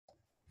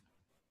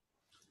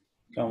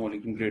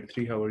Assalamualaikum, grade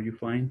 3. How are you?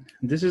 Fine.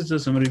 This is the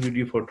summary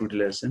video for today's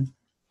lesson.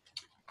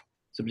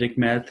 Subject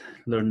Math,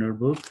 Learner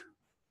Book,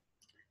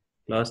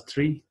 Class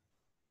 3.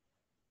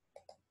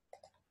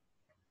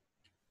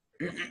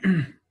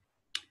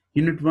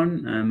 Unit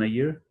 1,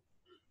 Measure,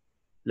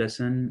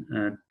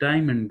 Lesson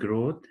Time and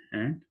Growth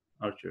and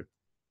Orchard.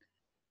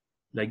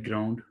 Like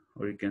ground,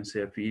 or you can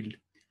say a field.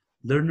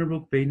 Learner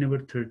Book, page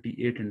number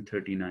 38 and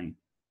 39.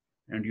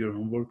 And your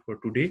homework for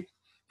today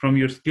from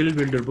your Skill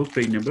Builder book,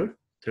 page number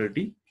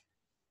 33.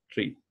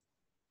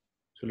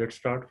 So let's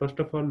start. First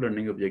of all,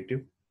 learning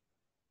objective.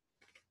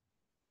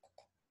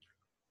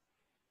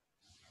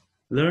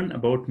 Learn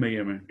about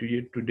measurement.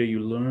 Today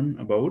you learn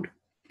about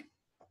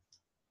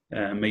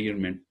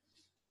measurement,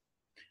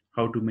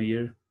 how to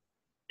measure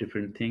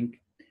different things,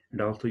 and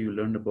also you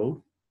learn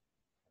about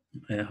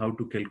how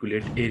to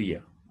calculate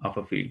area of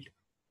a field.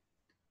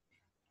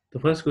 The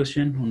first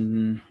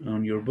question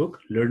on your book,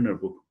 learner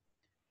book.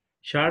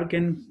 Shark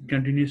can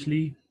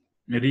continuously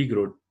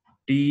regrow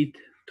teeth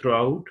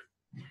throughout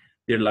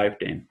their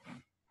lifetime.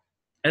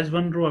 As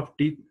one row of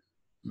teeth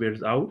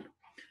wears out,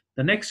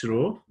 the next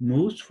row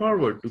moves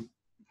forward to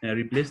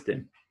replace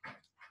them.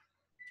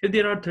 If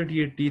there are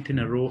 38 teeth in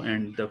a row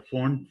and the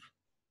front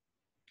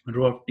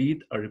row of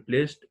teeth are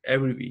replaced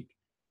every week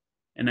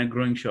in a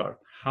growing shark,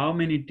 how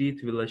many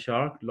teeth will a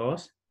shark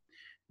lose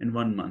in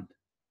 1 month?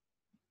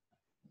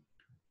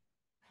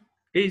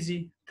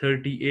 Easy.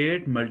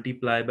 38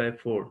 multiply by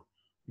 4.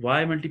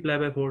 Why multiply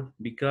by 4?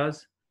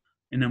 Because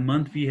in a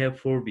month we have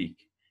 4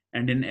 weeks,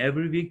 and in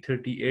every week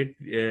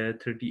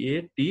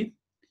 38 teeth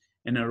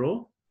in a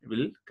row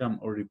will come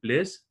or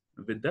replace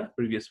with the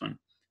previous one.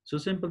 So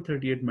simple.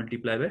 38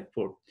 multiply by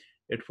 4.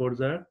 8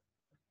 4s are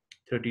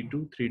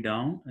 32, 3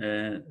 down,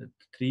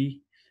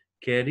 3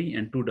 carry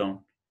and 2 down.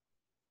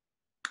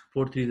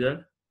 4 3s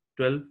are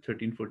 12,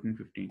 13, 14,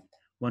 15,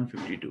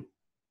 152.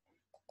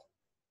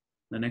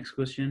 The next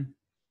question.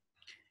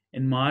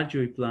 In March,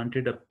 he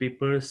planted a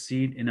pepper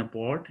seed in a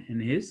pot in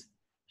his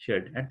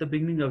shed. At the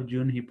beginning of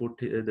June, he put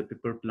the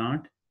pepper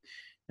plant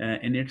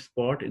in its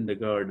pot in the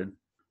garden.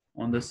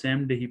 On the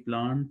same day, he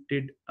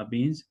planted a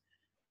beans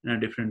in a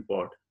different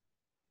pot.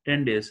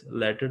 10 days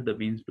later, the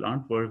beans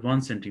plant were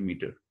 1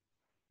 centimeter.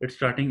 It's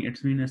starting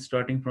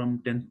from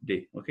 10th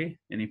day. Okay,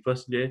 any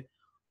first day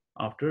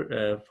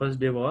first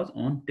day was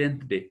on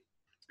 10th day.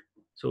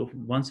 So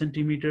 1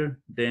 centimeter.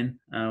 Then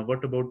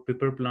what about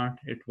pepper plant?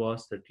 It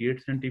was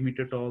 38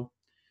 centimeter tall.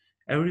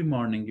 Every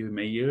morning he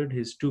measured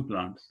his 2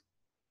 plants.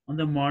 On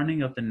the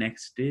morning of the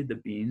next day, the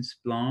beans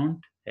plant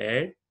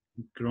had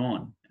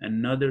grown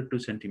another 2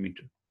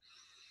 centimeter.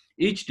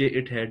 Each day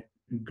it had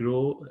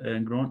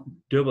grown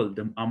double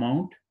the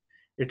amount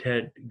it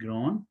had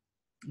grown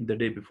the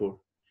day before.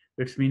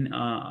 It's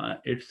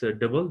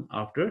double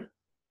after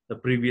the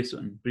previous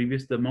one.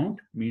 Previous the amount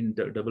mean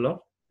the double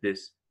of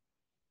this.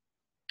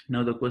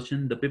 Now the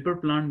question: the pepper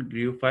plant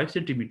grew 5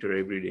 centimeter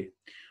every day.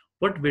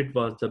 What weight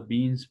was the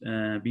bean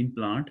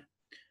plant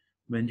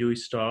when you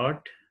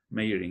start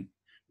measuring?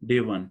 Day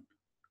 1.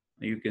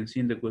 You can see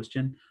in the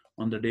question,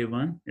 on the day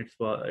 1 it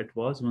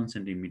was 1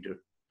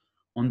 centimeter.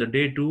 On the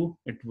day 2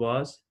 it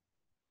was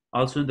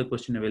also in the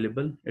question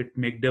available. It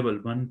make double.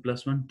 1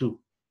 plus 1 2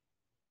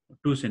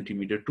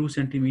 centimeter. 2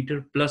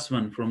 centimeter plus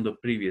 1 from the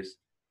previous.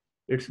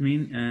 It's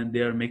mean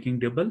they are making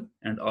double,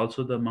 and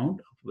also the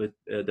amount with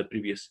the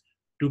previous.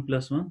 2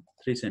 plus 1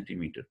 3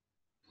 centimeter.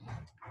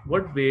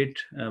 What weight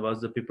was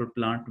the pepper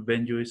plant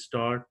when you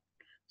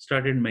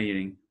started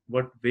measuring?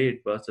 What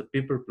weight was the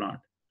pepper plant?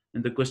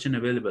 And the question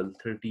available,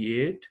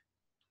 38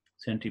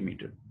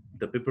 centimeter.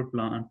 The pepper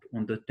plant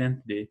on the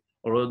 10th day,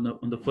 or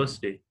on the first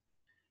day,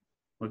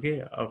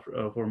 okay,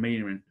 for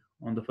measurement.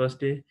 On the first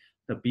day,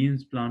 the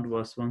beans plant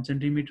was 1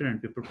 centimeter and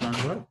pepper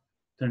plant was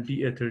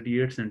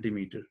 38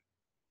 centimeter.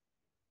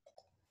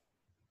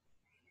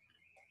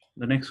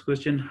 The next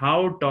question,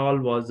 how tall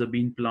was the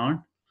bean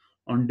plant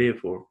on day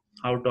 4?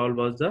 How tall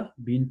was the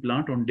bean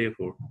plant on day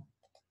 4?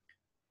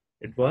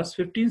 It was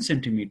 15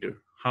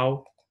 centimeter.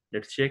 How?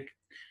 Let's check.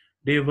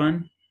 Day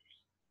 1,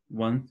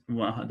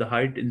 the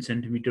height in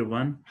centimeter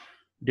 1.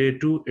 Day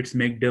 2, it's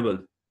make double.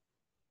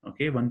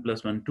 Okay, 1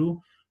 plus 1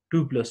 2,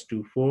 2 plus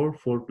 2 4,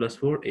 4 plus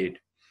 4 8.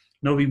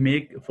 Now we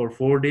make for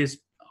 4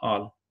 days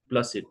all,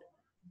 plus it.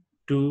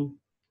 2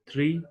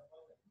 3,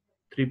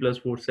 3 plus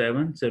 4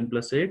 7, 7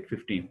 plus 8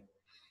 15.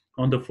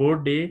 On the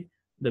 4th day,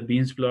 the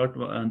bean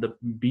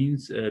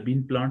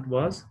plant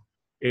was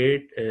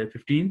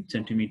 15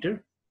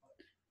 centimeter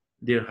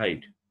their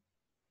height.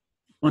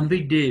 On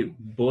which day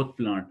both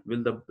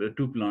will the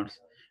two plants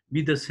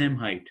be the same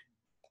height?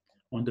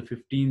 On the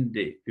 15th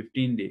day.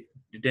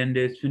 The 10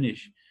 days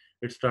finish.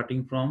 It's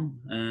starting from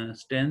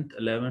 10th,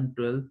 11th,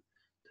 12th,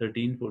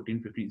 13,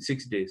 14, 15,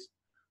 6 days.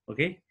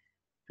 Okay,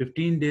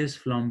 15 days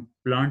from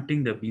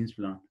planting the beans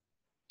plant.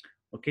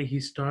 Okay,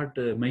 he start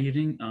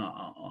measuring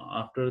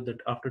after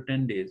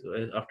 10 days,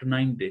 after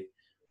 9 day.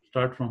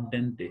 Start from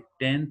 10th day.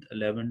 10th,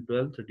 11th,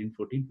 12th, 13,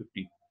 14,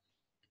 15.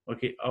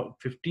 Okay,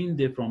 15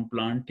 day from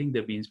planting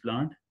the beans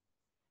plant.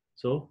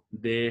 So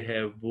they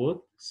have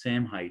both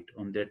same height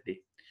on that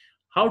day.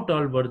 How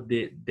tall were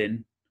they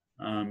then?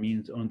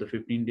 Means on the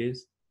 15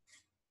 days,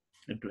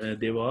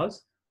 there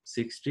was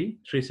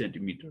 63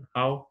 centimeter.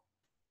 How?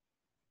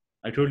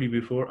 I told you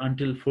before,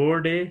 until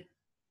 4 day,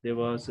 there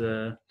was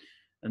and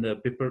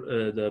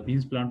the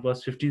beans plant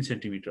was 15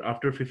 centimeter.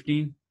 After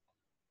 15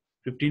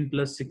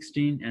 plus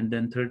 16 and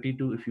then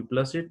 32, if you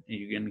plus it,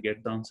 you can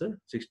get the answer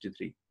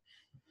 63.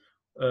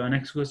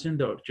 Next question,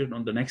 the orchard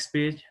on the next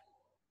page.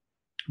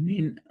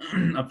 Mean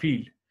a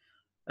field.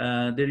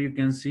 There you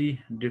can see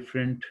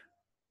different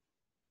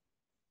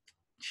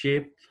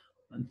shape,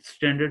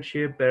 standard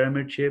shape,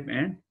 pyramid shape,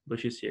 and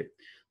bushes shape.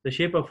 The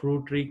shape of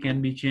fruit tree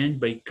can be changed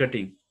by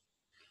cutting.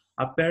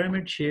 A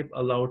pyramid shape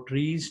allows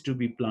trees to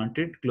be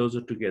planted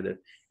closer together.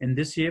 In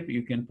this shape,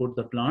 you can put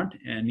the plant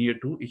near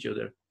to each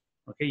other.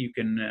 Okay, you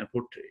can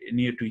put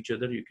near to each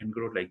other. You can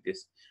grow like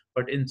this.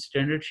 But in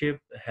standard shape,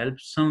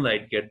 helps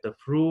sunlight get the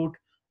fruit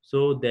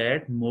so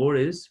that more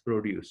is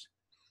produced.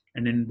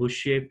 And in bush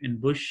shape, in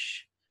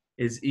bush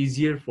is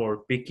easier for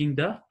picking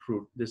the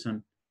fruit. This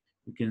one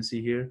you can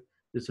see here.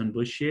 This one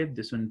bush shape,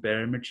 this one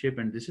pyramid shape,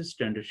 and this is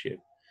standard shape.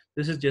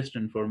 This is just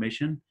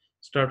information.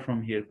 Start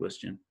from here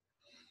question.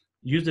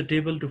 Use the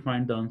table to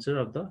find the answer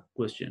of the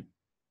question.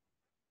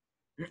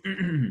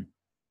 In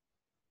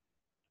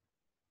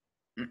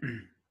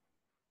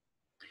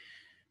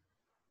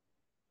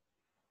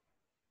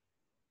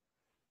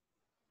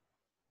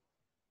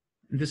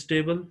this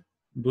table,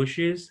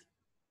 bushes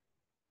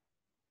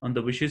on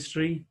the bushes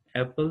tree,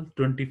 apple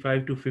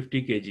 25 to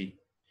 50 kg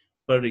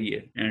per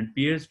year, and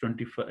pears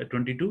 20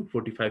 to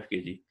 45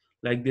 kg.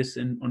 Like this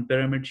in on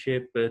pyramid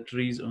shape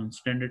trees, on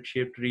standard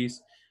shape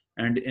trees,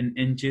 and in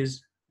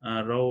inches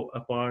row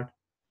apart.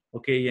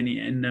 Okay,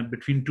 in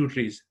between two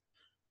trees,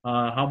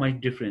 how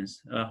much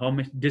difference, how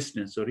much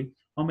distance, sorry,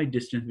 how much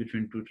distance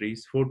between two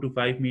trees? 4 to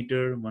 5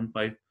 meter,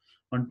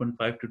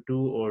 1.5 to 2,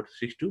 or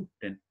 6 to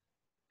 10.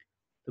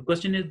 The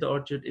question is, the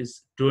orchard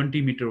is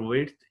 20-meter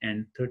width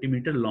and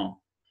 30-meter long.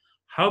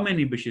 How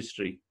many bushes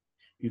tree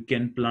you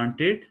can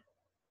plant it,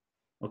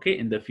 okay,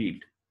 in the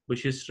field?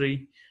 Bushes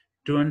tree,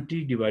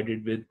 20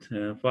 divided with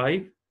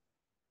 5.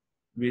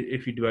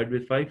 If you divide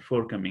with 5,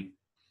 4 coming.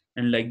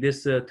 And like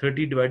this,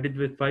 30 divided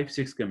with 5,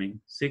 6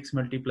 coming. 6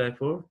 multiply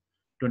 4,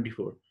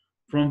 24.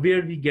 From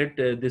where we get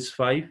this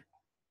 5?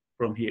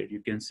 From here,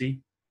 you can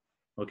see,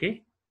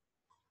 okay,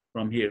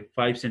 from here,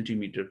 5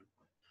 centimeter,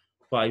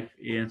 5.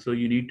 And so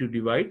you need to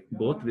divide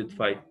both with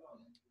 5.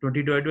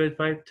 20 divided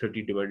by 5,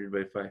 30 divided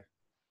by 5.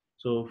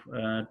 So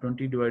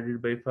 20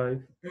 divided by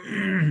 5,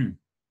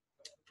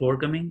 4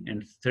 coming,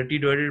 and 30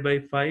 divided by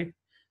 5,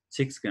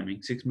 6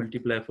 coming. 6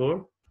 multiply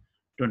 4,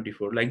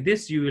 24. Like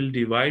this, you will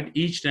divide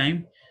each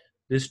time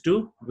this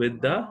two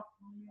with the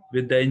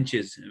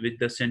inches, with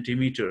the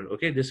centimeter.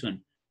 Okay, this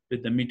one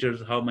with the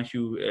meters, how much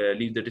you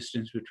leave the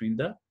distance between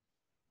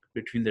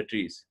the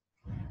trees.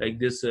 Like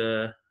this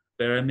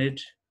pyramid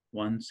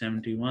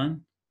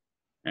 171,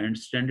 and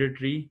standard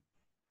tree.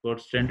 For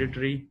standard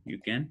tree, you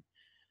can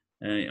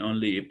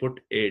only put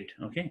 8,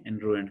 okay, in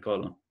row and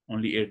column.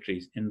 Only 8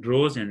 trees in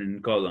rows and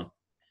in column.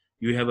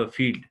 You have a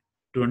field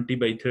 20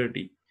 by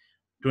 30,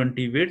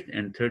 20 width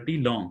and 30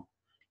 long.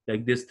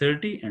 Like this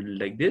 30 and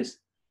like this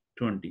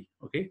 20.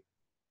 Okay,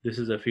 this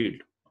is a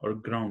field or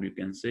ground, you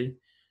can say.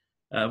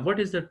 What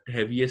is the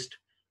heaviest?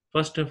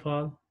 First of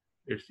all,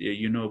 it's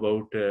you know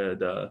about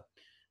the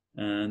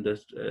and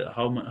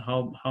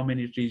how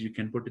many trees you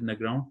can put in the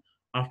ground.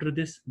 After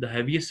this, the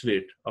heaviest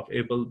weight of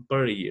apple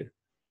per year.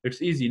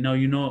 It's easy now.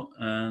 You know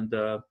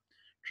the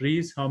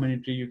trees, how many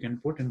tree you can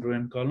put in row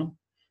and column.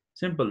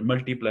 Simple,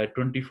 multiply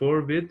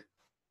 24 with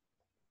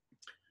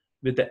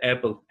the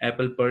apple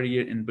per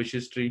year in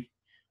bushes tree.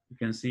 You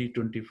can see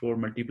 24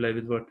 multiply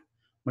with what?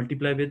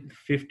 Multiply with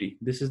 50.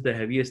 This is the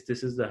heaviest,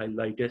 this is the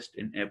lightest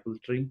in apple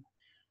tree.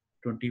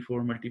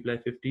 24 multiply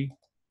 50,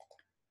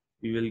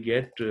 we will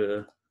get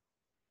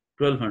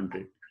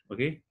 1200.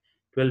 Okay,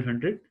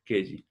 1200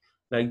 kg.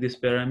 Like this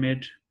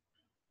pyramid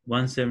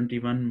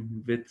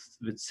 171 with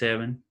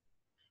 7,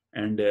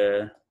 and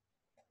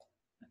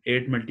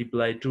 8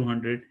 multiply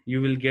 200,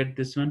 you will get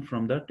this one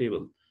from the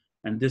table,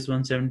 and this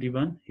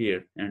 171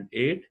 here and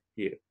 8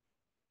 here.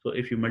 So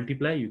if you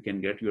multiply, you can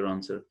get your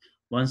answer.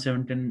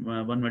 117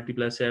 1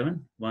 multiply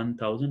 7,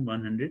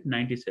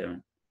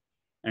 1197,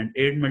 and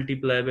 8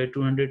 multiply by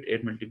 200,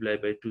 8 multiply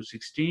by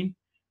 216,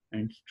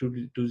 and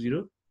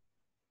 220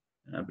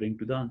 bring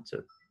to the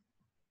answer.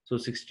 So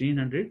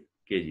 1600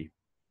 kg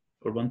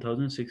or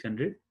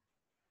 1600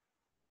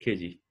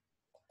 kg.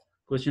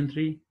 Question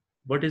 3.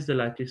 What is the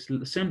lightest,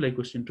 same like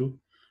question 2,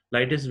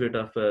 lightest weight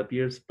of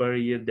pears per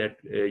year that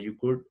you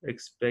could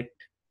expect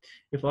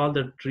if all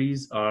the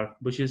trees are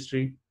bushes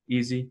tree?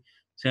 Easy.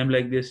 Same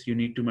like this, you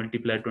need to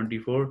multiply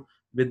 24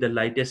 with the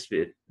lightest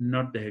weight,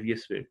 not the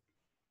heaviest weight.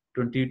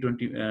 20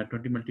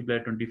 multiply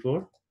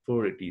 24,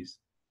 480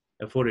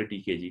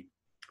 480 kg.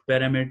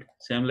 Pyramid,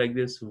 same like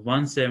this,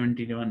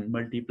 171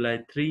 multiply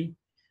 3.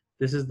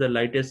 This is the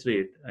lightest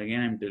weight.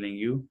 Again, I'm telling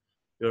you,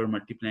 you're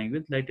multiplying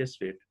with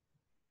lightest weight.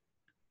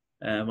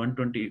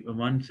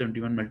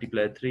 171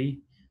 multiply 3,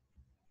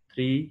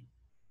 3,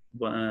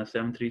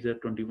 7 threes are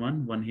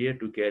 21. One here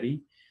to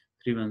carry.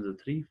 3 ones are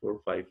 3, 4,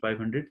 5.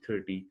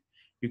 513.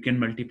 You can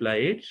multiply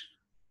it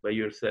by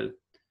yourself.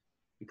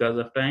 Because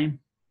of time,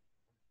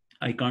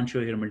 I can't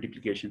show here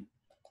multiplication.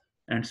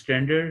 And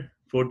standard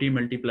 40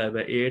 multiplied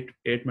by 8,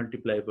 8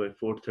 multiplied by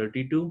 4,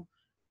 32,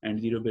 and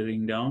 0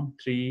 bearing down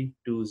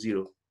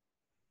 320,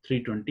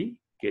 320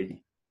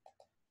 kg.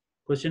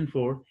 Question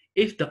 4.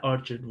 If the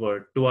orchard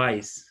were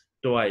twice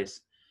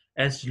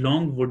as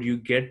long, would you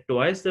get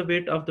twice the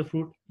weight of the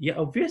fruit? Yeah,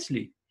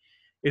 obviously.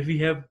 If we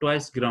have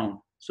twice ground,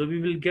 so we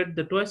will get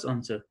the twice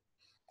answer.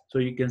 So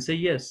you can say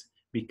yes,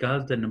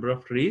 because the number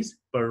of trees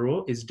per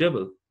row is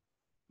double.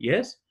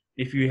 Yes,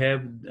 if you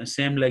have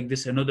same like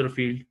this another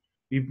field,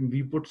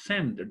 we put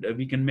same,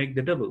 we can make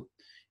the double.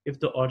 If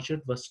the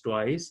orchard was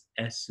twice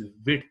as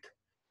width,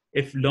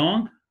 if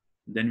long,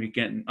 then we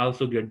can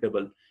also get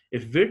double.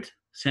 If width,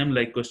 same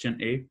like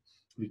question A,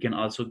 we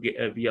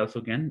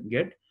also can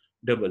get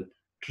double.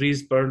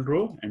 Trees per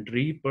row and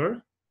tree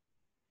per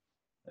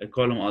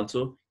column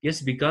also.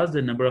 Yes, because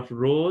the number of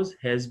rows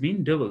has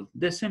been doubled.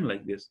 They're same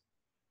like this,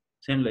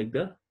 same like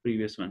the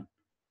previous one.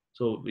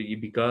 So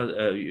because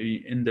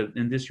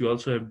in this you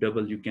also have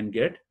double, you can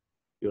get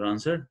your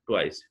answer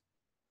twice.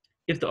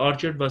 If the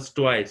orchard was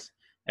twice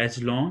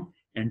as long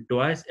and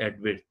twice at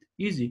width,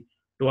 easy.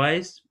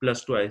 Twice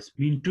plus twice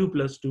mean 2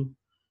 plus 2.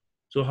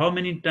 So how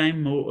many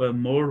time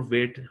more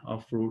weight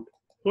of fruit?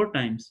 4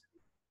 times.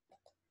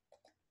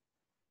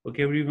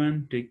 Okay,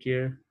 everyone, take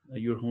care.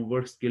 Your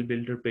homework skill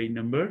builder page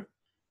number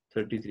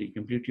 33.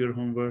 Complete your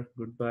homework.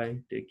 Goodbye.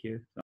 Take care.